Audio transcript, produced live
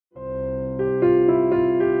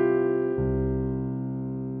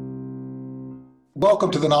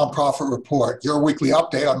Welcome to the Nonprofit Report, your weekly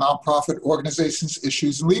update on nonprofit organizations,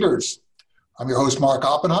 issues, and leaders. I'm your host, Mark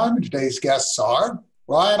Oppenheim, and today's guests are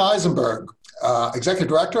Ryan Eisenberg, Executive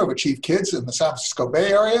Director of AchieveKids in the San Francisco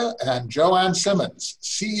Bay Area, and Joanne Simmons,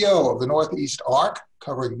 CEO of the Northeast ARC,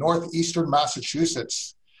 covering Northeastern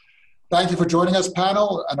Massachusetts. Thank you for joining us,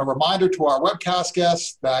 panel, and a reminder to our webcast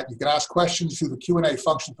guests that you can ask questions through the Q&A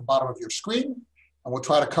function at the bottom of your screen, and we'll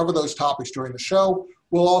try to cover those topics during the show.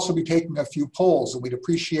 We'll also be taking a few polls, and we'd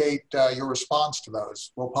appreciate your response to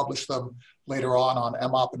those. We'll publish them later on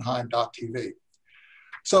moppenheim.tv.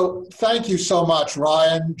 So thank you so much,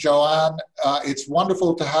 Ryan, Joanne. It's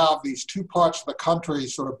wonderful to have these two parts of the country,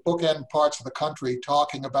 sort of bookend parts of the country,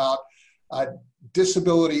 talking about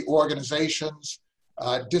disability organizations,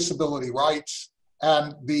 disability rights,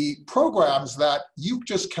 and the programs that you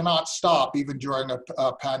just cannot stop even during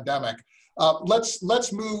a pandemic. Let's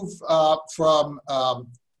move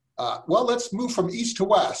let's move from east to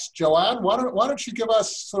west. Joanne, why don't you give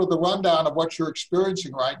us sort of the rundown of what you're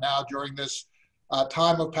experiencing right now during this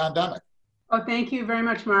time of pandemic? Oh, thank you very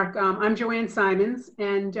much, Mark. I'm Joanne Simons,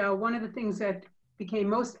 and one of the things that became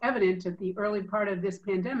most evident at the early part of this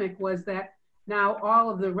pandemic was that now all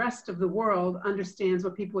of the rest of the world understands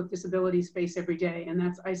what people with disabilities face every day, and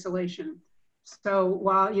that's isolation. So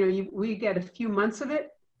while we get a few months of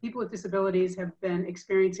it, people with disabilities have been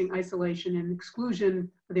experiencing isolation and exclusion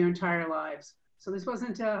for their entire lives. So this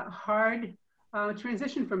wasn't a hard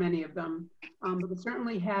transition for many of them, but it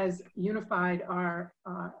certainly has unified our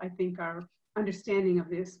understanding of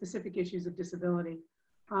the specific issues of disability.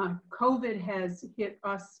 COVID has hit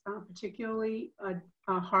us particularly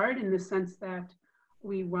hard in the sense that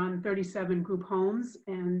we run 37 group homes,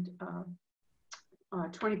 and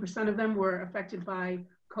 20% of them were affected by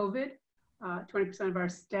COVID. 20% of our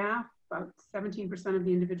staff, about 17% of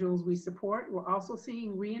the individuals we support, we're also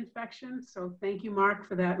seeing reinfection. So thank you, Mark,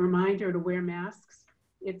 for that reminder to wear masks.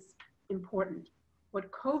 It's important.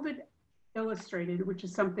 What COVID illustrated, which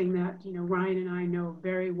is something that Ryan and I know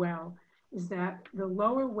very well, is that the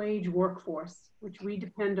lower wage workforce, which we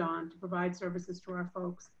depend on to provide services to our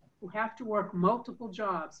folks who have to work multiple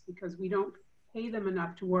jobs because we don't pay them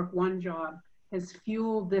enough to work one job, has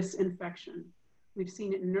fueled this infection. We've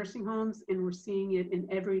seen it in nursing homes, and we're seeing it in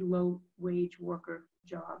every low-wage worker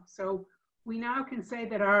job. So we now can say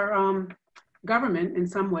that our government, in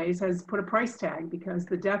some ways, has put a price tag, because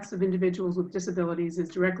the deaths of individuals with disabilities is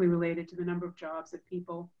directly related to the number of jobs that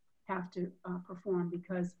people have to perform,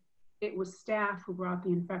 because it was staff who brought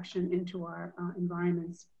the infection into our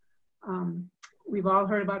environments. We've all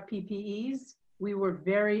heard about PPEs. We were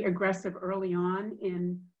very aggressive early on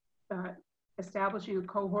in establishing a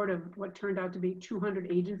cohort of what turned out to be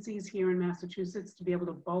 200 agencies here in Massachusetts to be able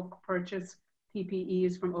to bulk purchase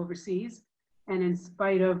PPEs from overseas. And in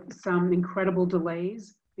spite of some incredible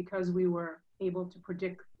delays, because we were able to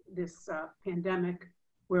predict this pandemic,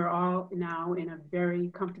 we're all now in a very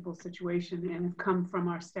comfortable situation, and have come from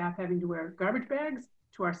our staff having to wear garbage bags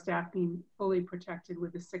to our staff being fully protected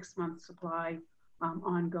with a 6-month supply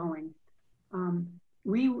ongoing.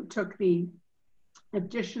 We took the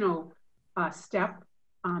additional step,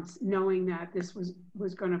 knowing that this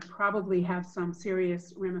was going to probably have some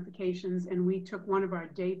serious ramifications, and we took one of our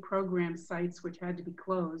day program sites, which had to be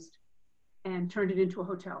closed, and turned it into a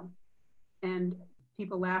hotel. And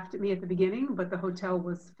people laughed at me at the beginning, but the hotel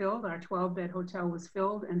was filled. Our 12-bed hotel was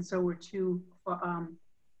filled, and so were two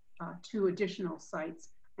additional sites.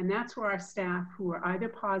 And that's where our staff, who were either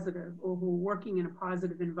positive or who were working in a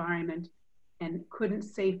positive environment and couldn't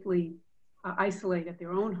safely isolate at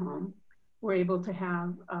their own home, were able to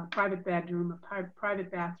have a private bedroom, a private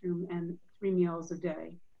bathroom, and 3 meals a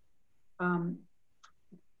day.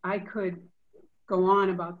 I could go on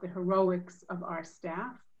about the heroics of our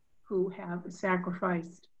staff, who have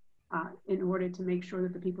sacrificed in order to make sure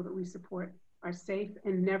that the people that we support are safe,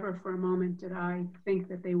 and never for a moment did I think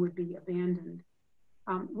that they would be abandoned.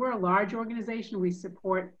 We're a large organization. We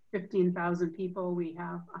support 15,000 people. We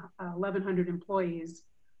have 1,100 employees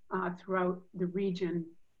throughout the region.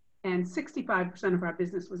 And 65% of our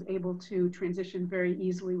business was able to transition very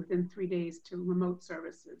easily within 3 days to remote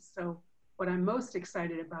services. So what I'm most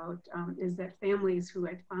excited about is that families who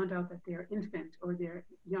had found out that their infant or their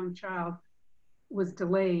young child was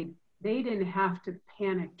delayed, they didn't have to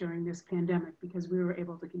panic during this pandemic, because we were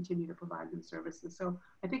able to continue to provide them services. So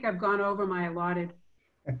I think I've gone over my allotted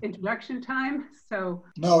introduction time. So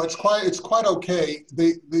no, it's quite okay.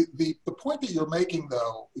 The point that you're making,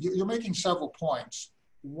 though, you're making several points.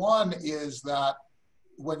 One is that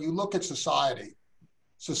when you look at society,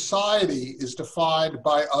 society is defined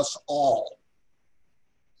by us all.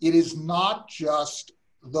 It is not just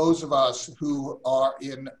those of us who are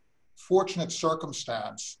in fortunate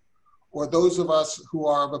circumstance, or those of us who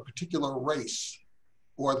are of a particular race,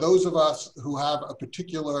 or those of us who have a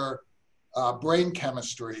particular brain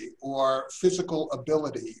chemistry or physical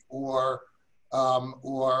ability or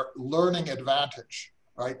learning advantage,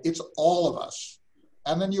 right? It's all of us.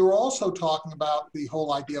 And then you're also talking about the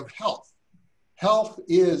whole idea of health. Health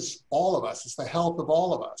is all of us. It's the health of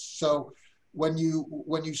all of us. So when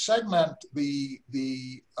you segment the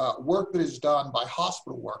work that is done by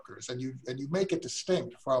hospital workers and you make it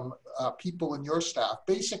distinct from people in your staff,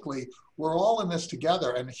 basically we're all in this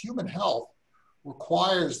together, and human health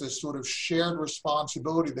requires this sort of shared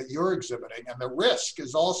responsibility that you're exhibiting, and the risk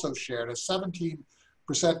is also shared. A 17%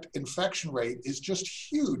 infection rate is just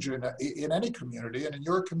huge in any community, and in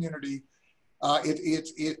your community,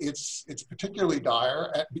 it's particularly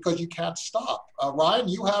dire because you can't stop. Ryan,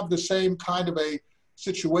 you have the same kind of a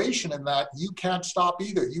situation in that you can't stop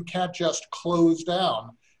either. You can't just close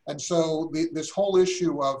down, and so this whole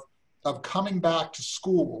issue of coming back to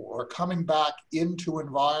school or coming back into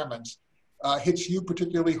environments hits you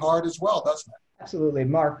particularly hard as well, doesn't it? Absolutely.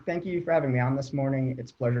 Mark, thank you for having me on this morning.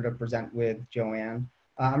 It's a pleasure to present with Joanne.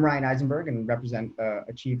 I'm Ryan Eisenberg and represent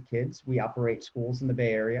AchieveKids. We operate schools in the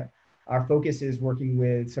Bay Area. Our focus is working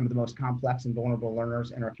with some of the most complex and vulnerable learners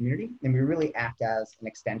in our community, and we really act as an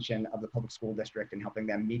extension of the public school district in helping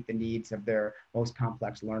them meet the needs of their most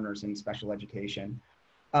complex learners in special education.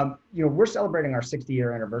 We're celebrating our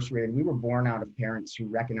 60-year anniversary, and we were born out of parents who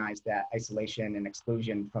recognized that isolation and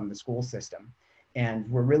exclusion from the school system. And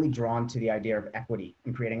we're really drawn to the idea of equity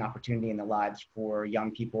and creating opportunity in the lives for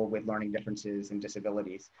young people with learning differences and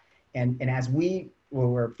disabilities. And as we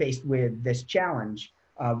were faced with this challenge,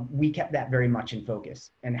 we kept that very much in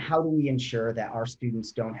focus. And how do we ensure that our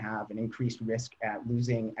students don't have an increased risk at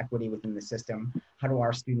losing equity within the system? How do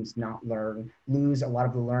our students not lose a lot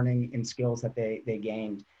of the learning and skills that they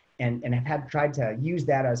gained? And have tried to use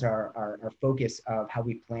that as our focus of how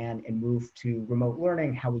we plan and move to remote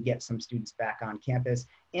learning, how we get some students back on campus,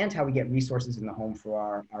 and how we get resources in the home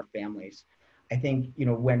for our families. I think,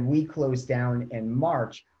 when we closed down in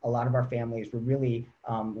March, a lot of our families were really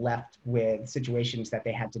left with situations that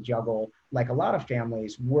they had to juggle, like a lot of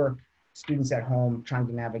families, work, students at home, trying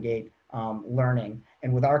to navigate learning.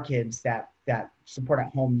 And with our kids, that support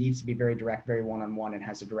at home needs to be very direct, very one-on-one, and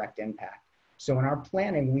has a direct impact. So in our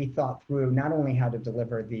planning, we thought through not only how to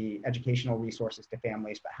deliver the educational resources to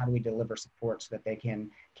families, but how do we deliver support so that they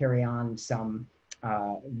can carry on some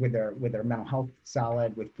with their mental health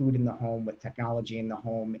solid, with food in the home, with technology in the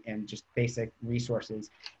home, and just basic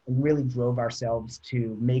resources, and really drove ourselves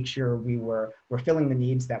to make sure we're filling the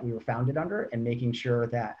needs that we were founded under, and making sure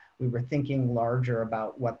that we were thinking larger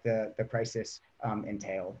about what the crisis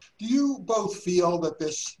entailed. Do you both feel that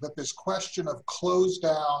this question of close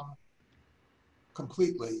down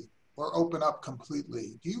completely or open up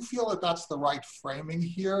completely, do you feel that that's the right framing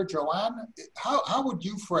here, Joanne? How would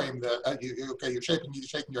you frame that? Okay, you're shaking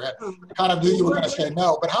your head. I kind of knew you were going to say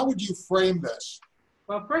no, but how would you frame this?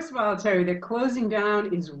 Well, first of all, I'll tell you that closing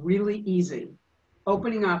down is really easy.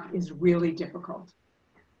 Opening up is really difficult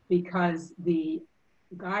because the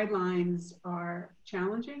guidelines are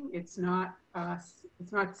challenging. It's not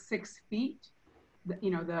 6 feet.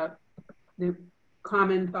 The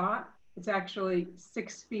common thought. It's actually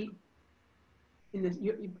 6 feet.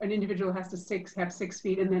 An individual has to have 6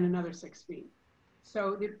 feet and then another 6 feet.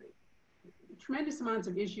 So the tremendous amounts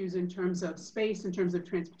of issues in terms of space, in terms of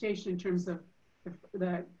transportation, in terms of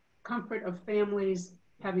the comfort of families,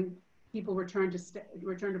 having people return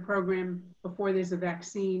to program before there's a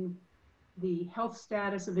vaccine. The health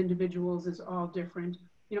status of individuals is all different.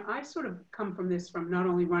 I sort of come from not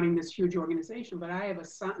only running this huge organization, but I have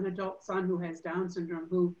an adult son who has Down syndrome,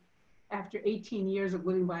 who after 18 years of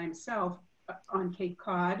living by himself on Cape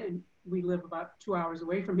Cod, and we live about 2 hours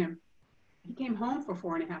away from him, he came home for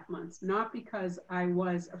 4.5 months, not because I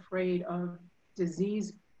was afraid of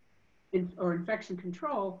disease or infection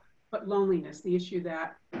control, but loneliness, the issue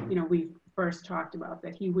that we first talked about,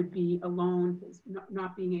 that he would be alone,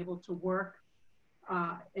 not being able to work.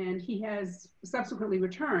 And he has subsequently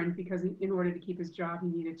returned because in order to keep his job, he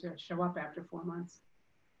needed to show up after 4 months.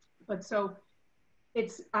 But so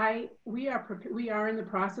we are in the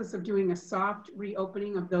process of doing a soft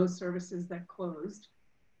reopening of those services that closed.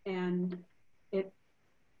 And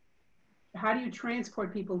how do you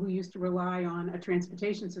transport people who used to rely on a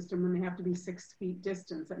transportation system when they have to be 6 feet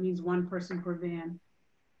distance? That means one person per van.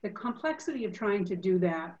 The complexity of trying to do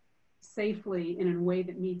that safely in a way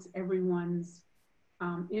that meets everyone's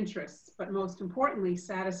interests, but most importantly,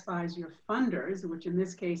 satisfies your funders, which in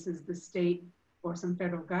this case is the state or some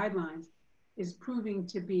federal guidelines, is proving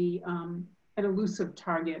to be an elusive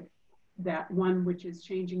target, that one which is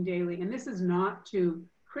changing daily. And this is not to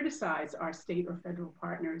criticize our state or federal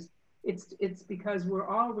partners. It's because we're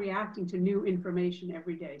all reacting to new information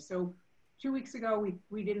every day. So 2 weeks ago,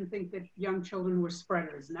 we didn't think that young children were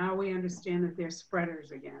spreaders. Now we understand that they're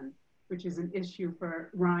spreaders again, which is an issue for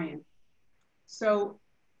Ryan. So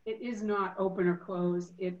it is not open or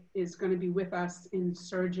closed. It is going to be with us in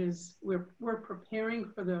surges. We're preparing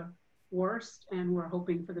for the worst, and we're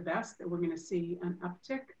hoping for the best, that we're going to see an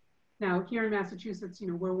uptick. Now, here in Massachusetts,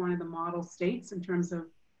 we're one of the model states in terms of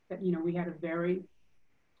that, we had a very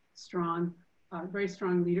strong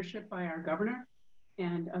leadership by our governor,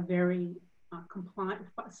 and a very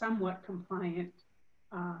somewhat compliant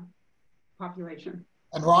population.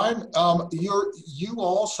 And Ryan, you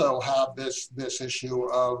also have this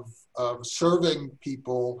issue of serving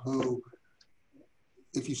people who,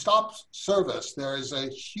 if you stop service, there is a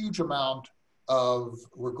huge amount of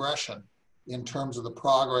regression in terms of the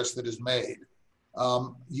progress that is made.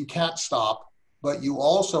 You can't stop, but you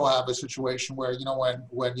also have a situation where,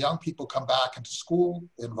 when young people come back into school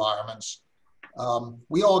environments,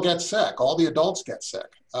 we all get sick. All the adults get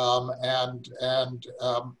sick, how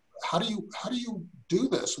do you do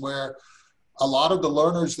this, where a lot of the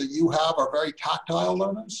learners that you have are very tactile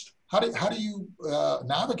learners? How do you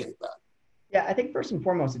navigate that? Yeah, I think first and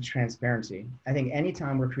foremost, it's transparency. I think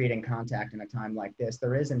anytime we're creating contact in a time like this,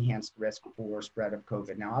 there is enhanced risk for spread of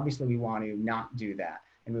COVID. Now, obviously, we want to not do that,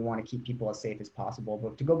 and we want to keep people as safe as possible.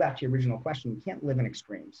 But to go back to your original question, we can't live in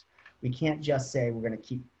extremes. We can't just say we're going to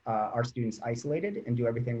keep our students isolated and do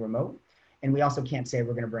everything remote. And we also can't say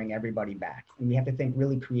we're going to bring everybody back. And we have to think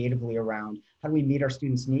really creatively around how do we meet our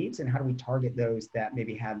students' needs, and how do we target those that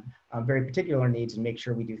maybe have very particular needs, and make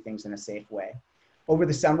sure we do things in a safe way. Over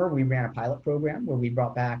the summer, we ran a pilot program where we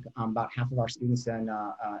brought back about half of our students in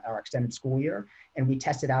our extended school year, and we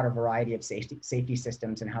tested out a variety of safety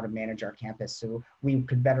systems and how to manage our campus so we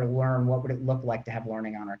could better learn what would it look like to have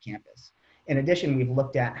learning on our campus. In addition, we've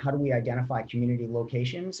looked at how do we identify community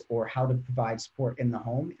locations, or how to provide support in the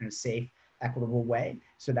home in a safe, equitable way,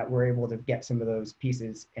 so that we're able to get some of those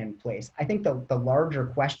pieces in place. I think the larger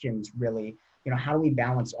questions really, how do we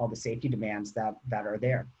balance all the safety demands that are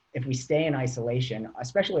there? If we stay in isolation,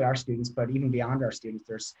 especially our students, but even beyond our students,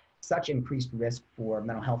 there's such increased risk for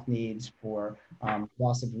mental health needs, for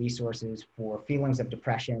loss of resources, for feelings of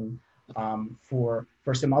depression, for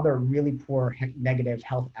some other really poor negative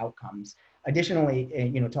health outcomes. Additionally,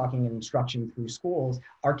 talking in instruction through schools,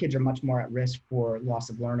 our kids are much more at risk for loss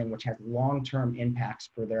of learning, which has long-term impacts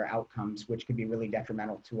for their outcomes, which could be really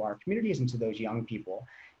detrimental to our communities and to those young people.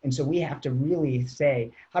 And so we have to really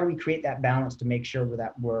say, how do we create that balance to make sure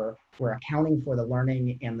that we're accounting for the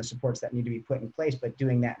learning and the supports that need to be put in place, but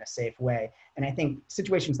doing that in a safe way. And I think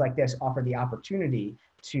situations like this offer the opportunity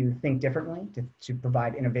to think differently, to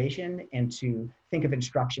provide innovation, and to think of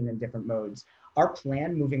instruction in different modes. Our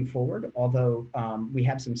plan moving forward, although we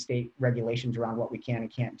have some state regulations around what we can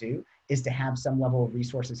and can't do, is to have some level of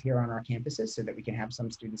resources here on our campuses so that we can have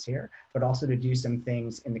some students here, but also to do some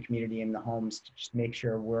things in the community, in the homes, to just make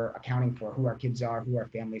sure we're accounting for who our kids are, who our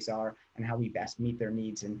families are, and how we best meet their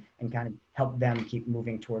needs, and kind of help them keep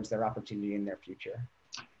moving towards their opportunity in their future.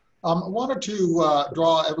 I wanted to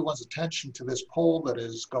draw everyone's attention to this poll that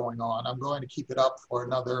is going on. I'm going to keep it up for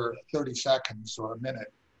another 30 seconds or a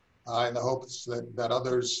minute in the hopes that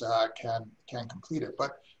others can complete it.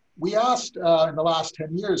 But we asked in the last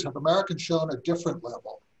 10 years, have Americans shown a different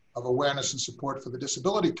level of awareness and support for the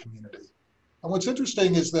disability community? And what's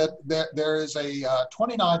interesting is that there is a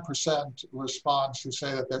 29% response who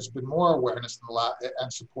say that there's been more awareness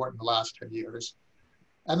and support in the last 10 years.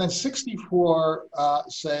 And then 64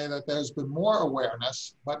 say that there's been more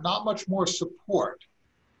awareness, but not much more support.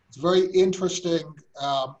 It's a very interesting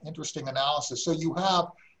analysis. So you have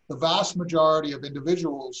the vast majority of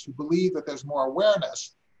individuals who believe that there's more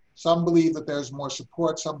awareness. Some believe that there's more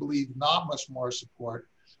support. Some believe not much more support.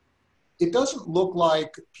 It doesn't look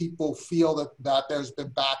like people feel that there's been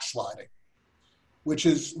backsliding, which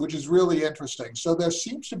is really interesting. So there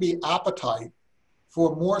seems to be appetite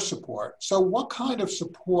for more support. So what kind of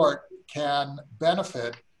support can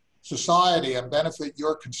benefit society and benefit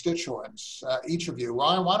your constituents, each of you?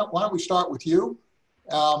 Ryan, why don't we start with you?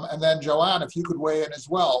 And then Joanne, if you could weigh in as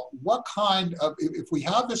well. What kind of, if we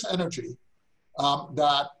have this energy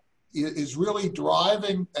that is really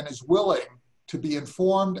driving and is willing to be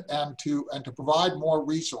informed and to provide more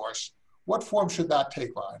resource, what form should that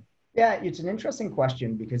take, Ryan? Yeah, it's an interesting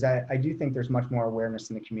question, because I do think there's much more awareness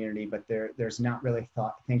in the community, but there's not really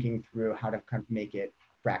thinking through how to kind of make it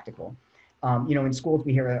practical. In schools,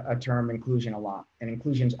 we hear a term inclusion a lot, and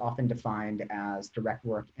inclusion is often defined as direct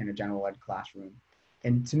work in a general ed classroom.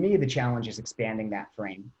 And to me, the challenge is expanding that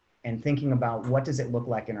frame and thinking about what does it look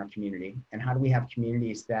like in our community, and how do we have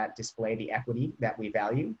communities that display the equity that we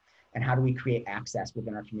value, and how do we create access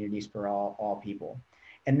within our communities for all people.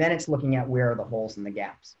 And then it's looking at where are the holes and the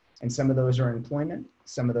gaps. And some of those are in employment,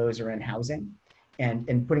 some of those are in housing,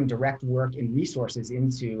 and putting direct work and resources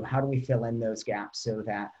into how do we fill in those gaps so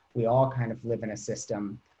that we all kind of live in a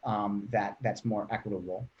system that's more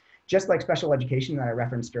equitable. Just like special education that I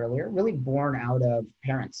referenced earlier, really born out of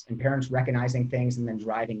parents and parents recognizing things and then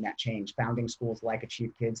driving that change, founding schools like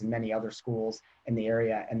AchieveKids and many other schools in the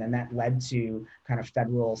area. And then that led to kind of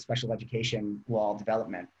federal special education law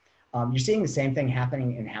development. You're seeing the same thing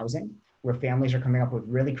happening in housing, where families are coming up with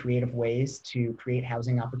really creative ways to create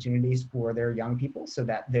housing opportunities for their young people so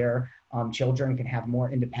that their children can have more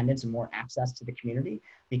independence and more access to the community,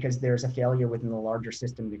 because there's a failure within the larger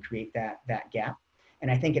system to create that gap. And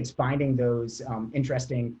I think it's finding those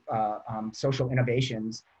interesting social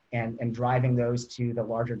innovations and driving those to the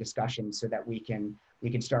larger discussions so that we can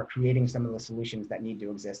start creating some of the solutions that need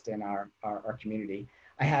to exist in our community.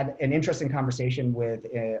 I had an interesting conversation with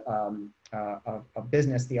a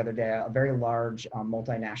business the other day, a very large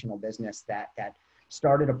multinational business that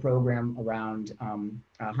started a program around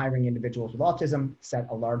hiring individuals with autism, set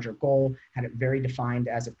a larger goal, had it very defined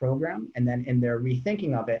as a program, and then in their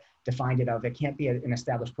rethinking of it, defined it of it can't be an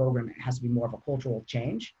established program, it has to be more of a cultural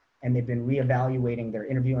change. And they've been reevaluating their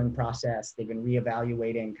interviewing process. They've been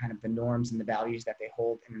reevaluating kind of the norms and the values that they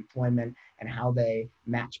hold in employment and how they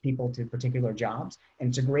match people to particular jobs. And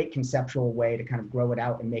it's a great conceptual way to kind of grow it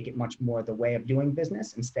out and make it much more the way of doing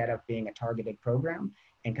business instead of being a targeted program,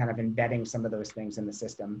 and kind of embedding some of those things in the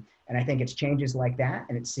system. And I think it's changes like that,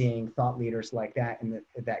 and it's seeing thought leaders like that, and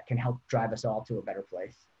that can help drive us all to a better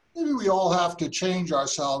place. Maybe we all have to change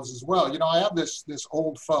ourselves as well. I have this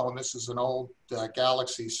old phone. This is an old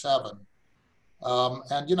Galaxy 7. And,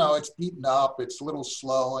 it's beaten up, it's a little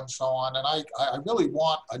slow and so on. And I really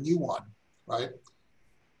want a new one, right?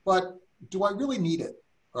 But do I really need it,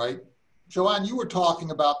 right? Joanne, you were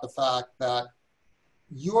talking about the fact that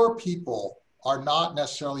your people are not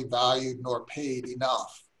necessarily valued nor paid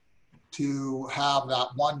enough to have that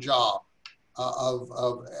one job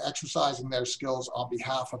of exercising their skills on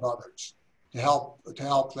behalf of others to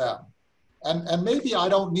help them. And maybe I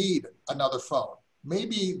don't need another phone.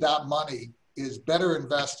 Maybe that money is better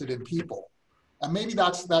invested in people. And maybe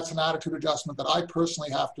that's an attitude adjustment that I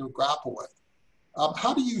personally have to grapple with.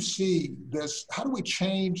 How do you see this? How do we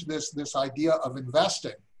change this idea of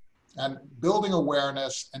investing and building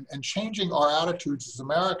awareness and changing our attitudes as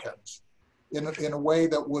Americans in a way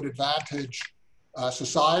that would advantage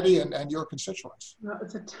society and your constituents? Well,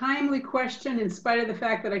 it's a timely question, in spite of the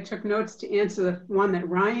fact that I took notes to answer the one that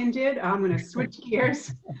Ryan did. I'm going to switch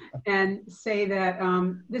gears and say that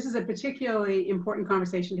this is a particularly important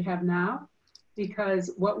conversation to have now,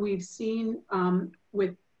 because what we've seen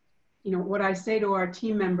with, what I say to our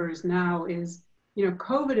team members now is,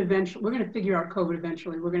 COVID eventually, we're going to figure out COVID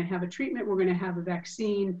eventually. We're going to have a treatment, we're going to have a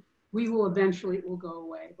vaccine. It will go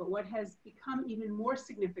away. But what has become even more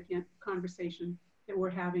significant conversation that we're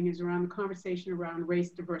having is around the conversation around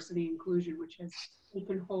race, diversity, inclusion, which has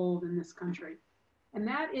taken hold in this country. And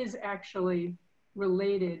that is actually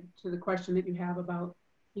related to the question that you have about,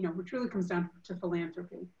 which really comes down to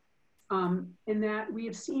philanthropy. In that we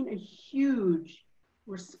have seen a huge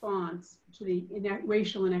response to the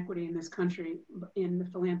racial inequity in this country in the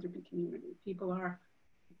philanthropy community. People are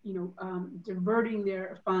diverting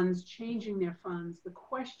their funds, changing their funds. The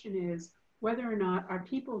question is whether or not are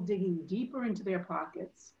people digging deeper into their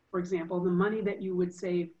pockets. For example, the money that you would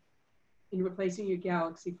save in replacing your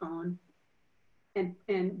Galaxy phone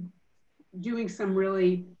and doing some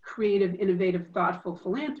really creative, innovative, thoughtful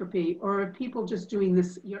philanthropy, or are people just doing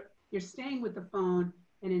this, you're staying with the phone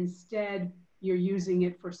and instead you're using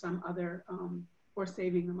it for some other, or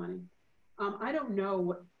saving the money. I don't know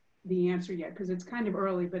what the answer yet, because it's kind of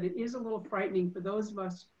early, but it is a little frightening for those of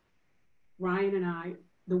us, Ryan and I.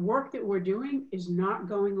 The work that we're doing is not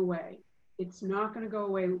going away. It's not going to go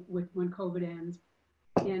away when COVID ends.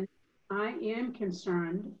 And I am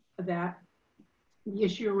concerned that the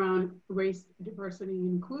issue around race, diversity, and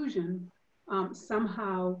inclusion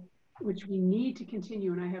somehow, which we need to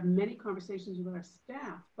continue, and I have many conversations with our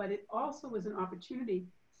staff, but it also is an opportunity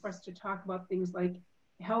for us to talk about things like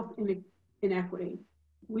health inequity.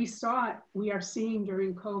 We are seeing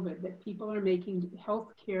during COVID that people are making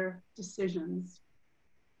healthcare decisions,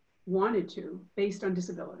 wanted to, based on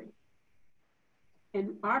disability.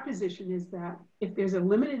 And our position is that if there's a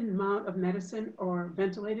limited amount of medicine or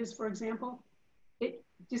ventilators, for example,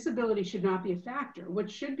 disability should not be a factor. What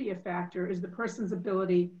should be a factor is the person's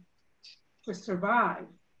ability to survive,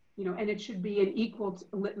 and it should be an equal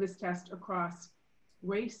litmus test across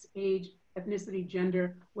race, age, ethnicity,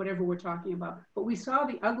 gender, whatever we're talking about. But we saw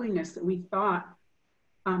the ugliness that we thought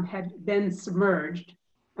had been submerged.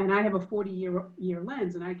 And I have a 40-year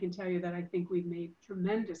lens, and I can tell you that I think we've made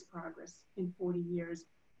tremendous progress in 40 years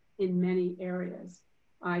in many areas.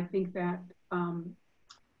 I think that, Ryan,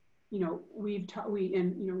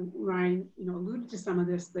 alluded to some of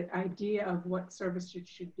this, the idea of what services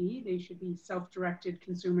should be. They should be self-directed,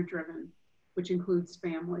 consumer-driven, which includes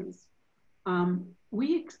families.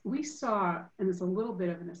 We saw, and it's a little bit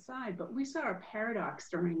of an aside, but we saw a paradox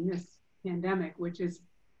during this pandemic, which is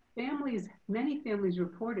many families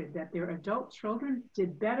reported that their adult children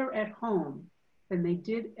did better at home than they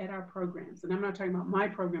did at our programs. And I'm not talking about my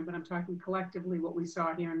program, but I'm talking collectively what we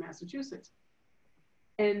saw here in Massachusetts.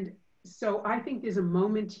 And so I think there's a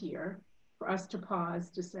moment here for us to pause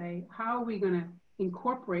to say, how are we going to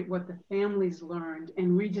incorporate what the families learned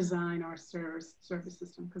and redesign our service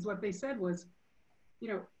system? Because what they said was,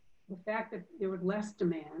 the fact that there were less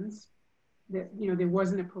demands, that, there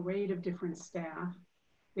wasn't a parade of different staff,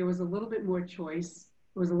 there was a little bit more choice,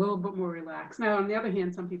 it was a little bit more relaxed. Now, on the other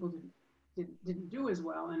hand, some people didn't do as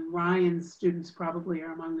well, and Ryan's students probably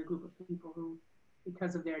are among the group of people who,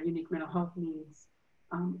 because of their unique mental health needs,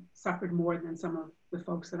 suffered more than some of the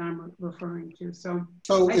folks that I'm referring to. So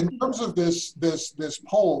in terms of this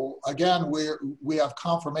poll, again, we have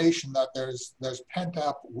confirmation that there's pent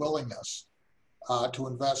up willingness to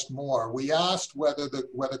invest more. We asked whether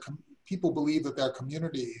people believe that their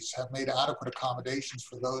communities have made adequate accommodations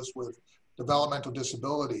for those with developmental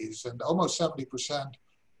disabilities, and almost 70%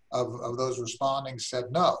 of those responding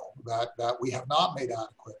said no, that we have not made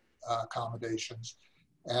adequate accommodations.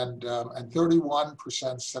 And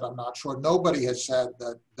 31% said, I'm not sure. Nobody has said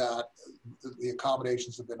that the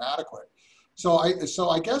accommodations have been adequate. So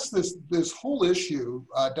I guess this whole issue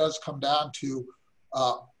does come down to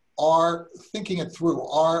our thinking it through,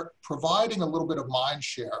 our providing a little bit of mind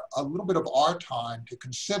share, a little bit of our time to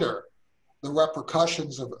consider the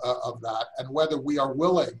repercussions of that, and whether we are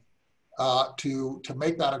willing to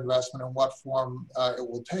make that investment and what form it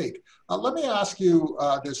will take. Let me ask you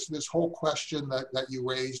this whole question that you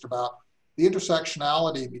raised about the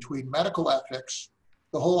intersectionality between medical ethics,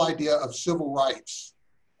 the whole idea of civil rights,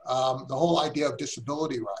 the whole idea of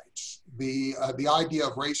disability rights, the idea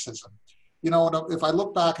of racism. If I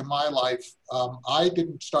look back in my life, I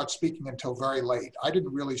didn't start speaking until very late. I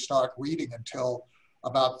didn't really start reading until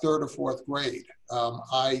about 3rd or 4th grade.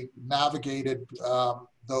 I navigated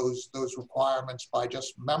those requirements by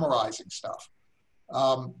just memorizing stuff.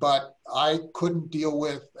 But I couldn't deal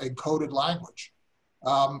with encoded language.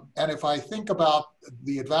 And if I think about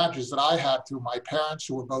the advantages that I had through my parents,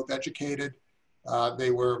 who were both educated, they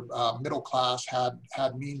were middle class,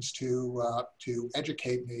 had means to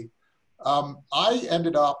educate me, I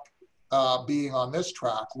ended up being on this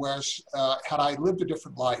track, whereas had I lived a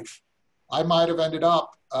different life, I might have ended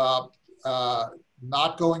up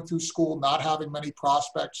not going through school, not having many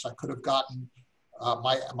prospects. I could have gotten,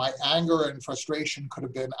 my anger and frustration could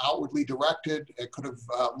have been outwardly directed. It could have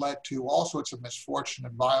led to all sorts of misfortune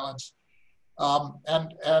and violence.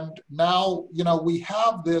 And now, we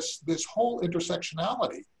have this whole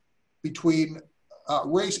intersectionality between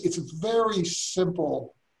race. It's very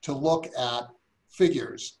simple to look at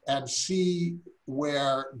figures and see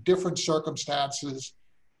where different circumstances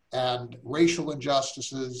and racial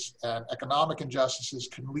injustices and economic injustices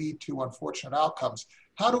can lead to unfortunate outcomes.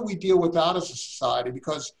 How do we deal with that as a society?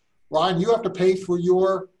 Because Ryan, you have to pay for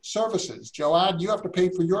your services. Joanne, you have to pay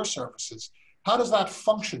for your services. How does that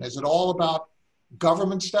function? Is it all about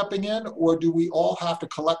government stepping in, or do we all have to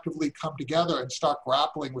collectively come together and start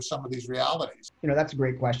grappling with some of these realities? That's a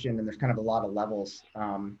great question, and there's kind of a lot of levels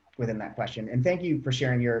within that question. And thank you for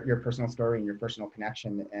sharing your personal story and your personal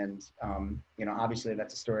connection. And obviously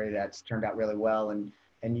that's a story that's turned out really well, and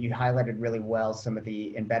you highlighted really well some of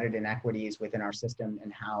the embedded inequities within our system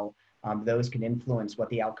and how those can influence what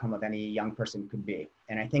the outcome of any young person could be.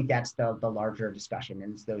 And I think that's the larger discussion,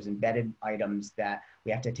 and it's those embedded items that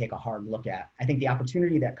we have to take a hard look at. I think the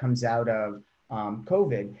opportunity that comes out of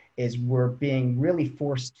COVID is we're being really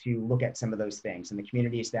forced to look at some of those things, and the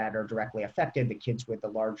communities that are directly affected, the kids with the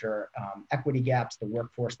larger equity gaps, the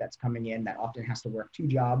workforce that's coming in that often has to work 2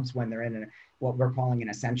 jobs when they're in what we're calling an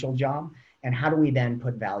essential job. And how do we then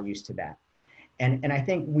put values to that? And I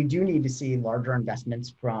think we do need to see larger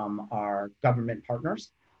investments from our government partners.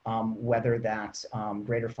 whether that's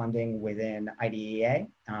greater funding within IDEA,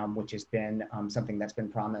 which has been something that's been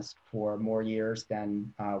promised for more years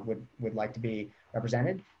than would like to be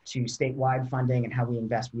represented, to statewide funding and how we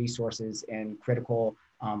invest resources in critical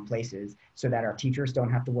places so that our teachers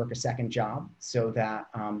don't have to work a second job, so that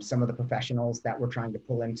some of the professionals that we're trying to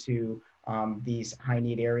pull into these high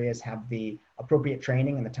need areas have the appropriate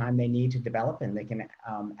training and the time they need to develop, and they can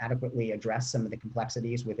adequately address some of the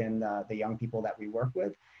complexities within the young people that we work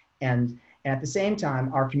with. And at the same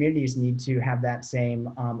time, our communities need to have that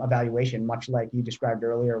same evaluation, much like you described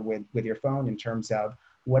earlier with your phone, in terms of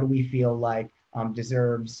what do we feel like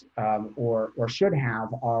deserves or should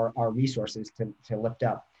have our resources to lift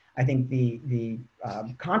up. I think the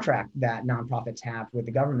contract that nonprofits have with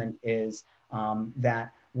the government is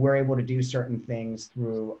that we're able to do certain things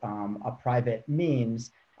through a private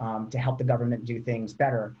means to help the government do things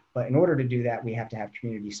better. But in order to do that, we have to have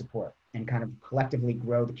community support and kind of collectively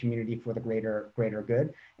grow the community for the greater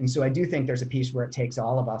good. And so I do think there's a piece where it takes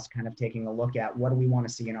all of us kind of taking a look at what do we want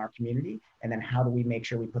to see in our community, and then how do we make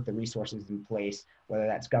sure we put the resources in place, whether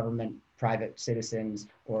that's government, private citizens,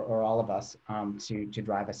 or all of us to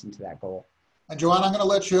drive us into that goal. And Joanne, I'm going to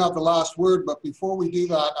let you have the last word, but before we do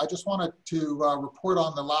that, I just wanted to report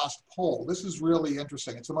on the last poll. This is really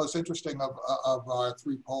interesting. It's the most interesting of our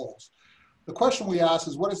 3 polls. The question we asked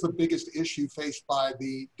is, what is the biggest issue faced by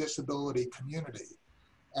the disability community?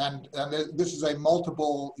 And this is a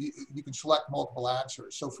multiple, you can select multiple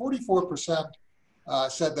answers. So 44%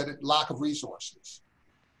 said that lack of resources.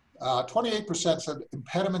 28% said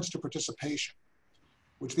impediments to participation,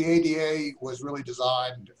 which the ADA was really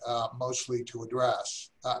designed mostly to address.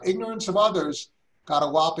 Ignorance of others got a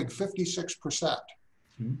whopping 56%.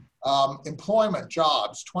 Employment,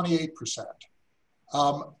 jobs, 28%.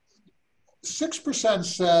 6%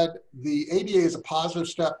 said the ADA is a positive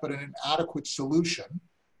step, but an inadequate solution.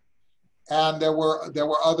 And there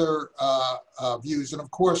were other views. And of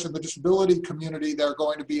course, in the disability community, there are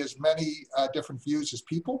going to be as many different views as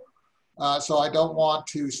people. So I don't want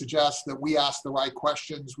to suggest that we asked the right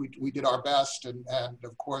questions. We did our best, and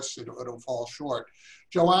of course it'll fall short.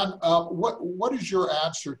 Joanne, what is your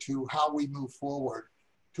answer to how we move forward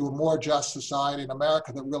to a more just society in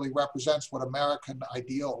America that really represents what American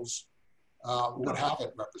ideals would have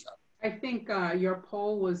it represent? I think your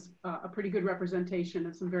poll was a pretty good representation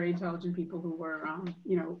of some very intelligent people who were,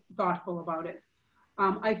 thoughtful about it.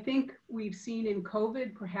 I think we've seen in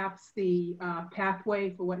COVID perhaps the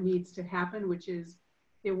pathway for what needs to happen, which is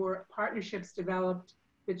there were partnerships developed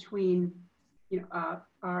between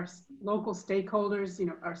our local stakeholders,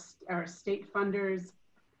 our state funders.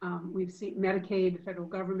 We've seen Medicaid, the federal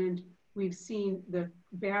government. We've seen the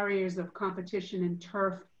barriers of competition and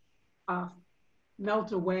turf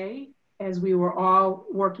melt away as we were all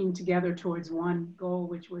working together towards one goal,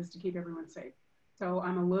 which was to keep everyone safe. So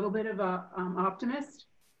I'm a little bit of a optimist,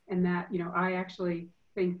 and that I actually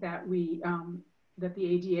think that that the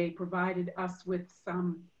ADA provided us with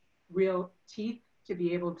some real teeth to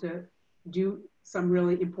be able to do some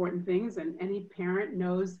really important things. And any parent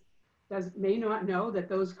may not know that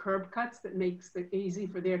those curb cuts that makes it easy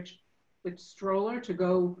for the stroller to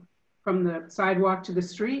go from the sidewalk to the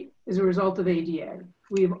street is a result of ADA.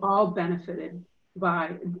 We've all benefited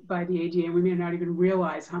by the ADA, and we may not even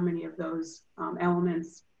realize how many of those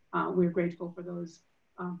elements we're grateful for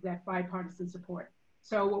that bipartisan support.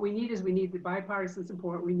 So what we need is the bipartisan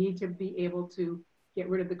support. We need to be able to get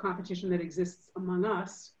rid of the competition that exists among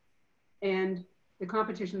us and the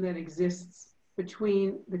competition that exists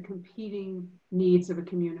between the competing needs of a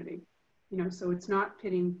community. So it's not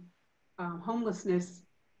pitting homelessness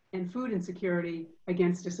and food insecurity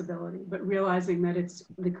against disability, but realizing that it's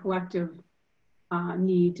the collective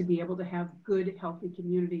need to be able to have good, healthy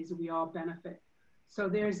communities that we all benefit. So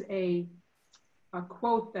there's a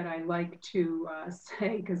quote that I like to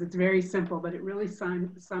say, because it's very simple, but it really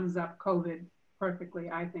sums up COVID perfectly,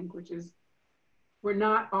 I think, which is, we're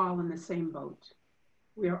not all in the same boat.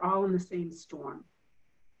 We are all in the same storm.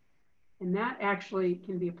 And that actually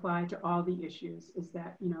can be applied to all the issues, is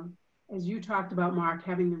that, as you talked about, Mark,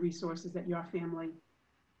 having the resources that your family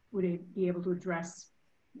would be able to address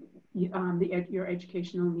your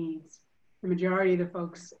educational needs. The majority of the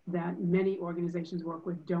folks that many organizations work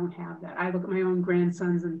with don't have that. I look at my own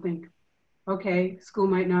grandsons and think, okay, school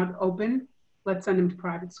might not open, let's send him to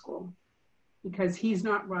private school, because he's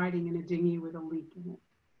not riding in a dinghy with a leak in it.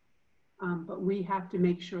 But we have to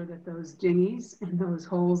make sure that those dinghies and those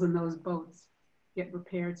holes in those boats get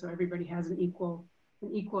repaired so everybody has an equal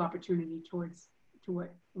opportunity to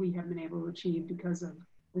what we have been able to achieve because of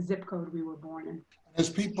the zip code we were born in. As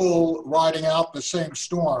people riding out the same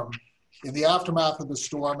storm, in the aftermath of the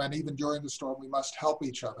storm and even during the storm, we must help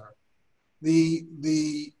each other. The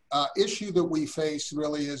issue that we face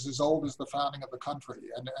really is as old as the founding of the country,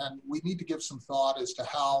 and we need to give some thought as to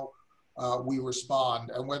how we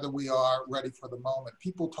respond and whether we are ready for the moment.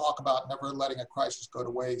 People talk about never letting a crisis go to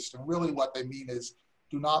waste, and really what they mean is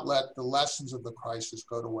do not let the lessons of the crisis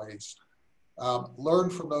go to waste. Learn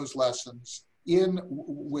from those lessons.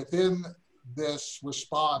 Within this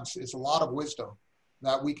response is a lot of wisdom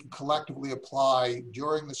that we can collectively apply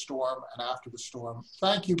during the storm and after the storm.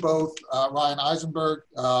 Thank you both, Ryan Eisenberg.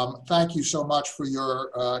 Thank you so much for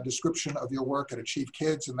your description of your work at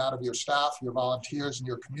AchieveKids and that of your staff, your volunteers, and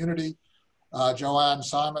your community. Joanne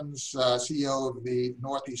Simons, CEO of the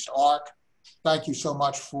Northeast ARC, thank you so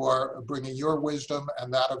much for bringing your wisdom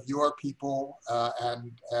and that of your people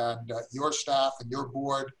and your staff and your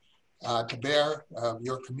board to bear,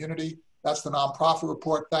 your community. That's the nonprofit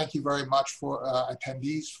report. Thank you very much for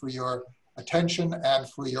attendees for your attention and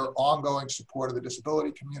for your ongoing support of the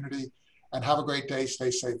disability community. And have a great day.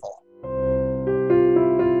 Stay safe all.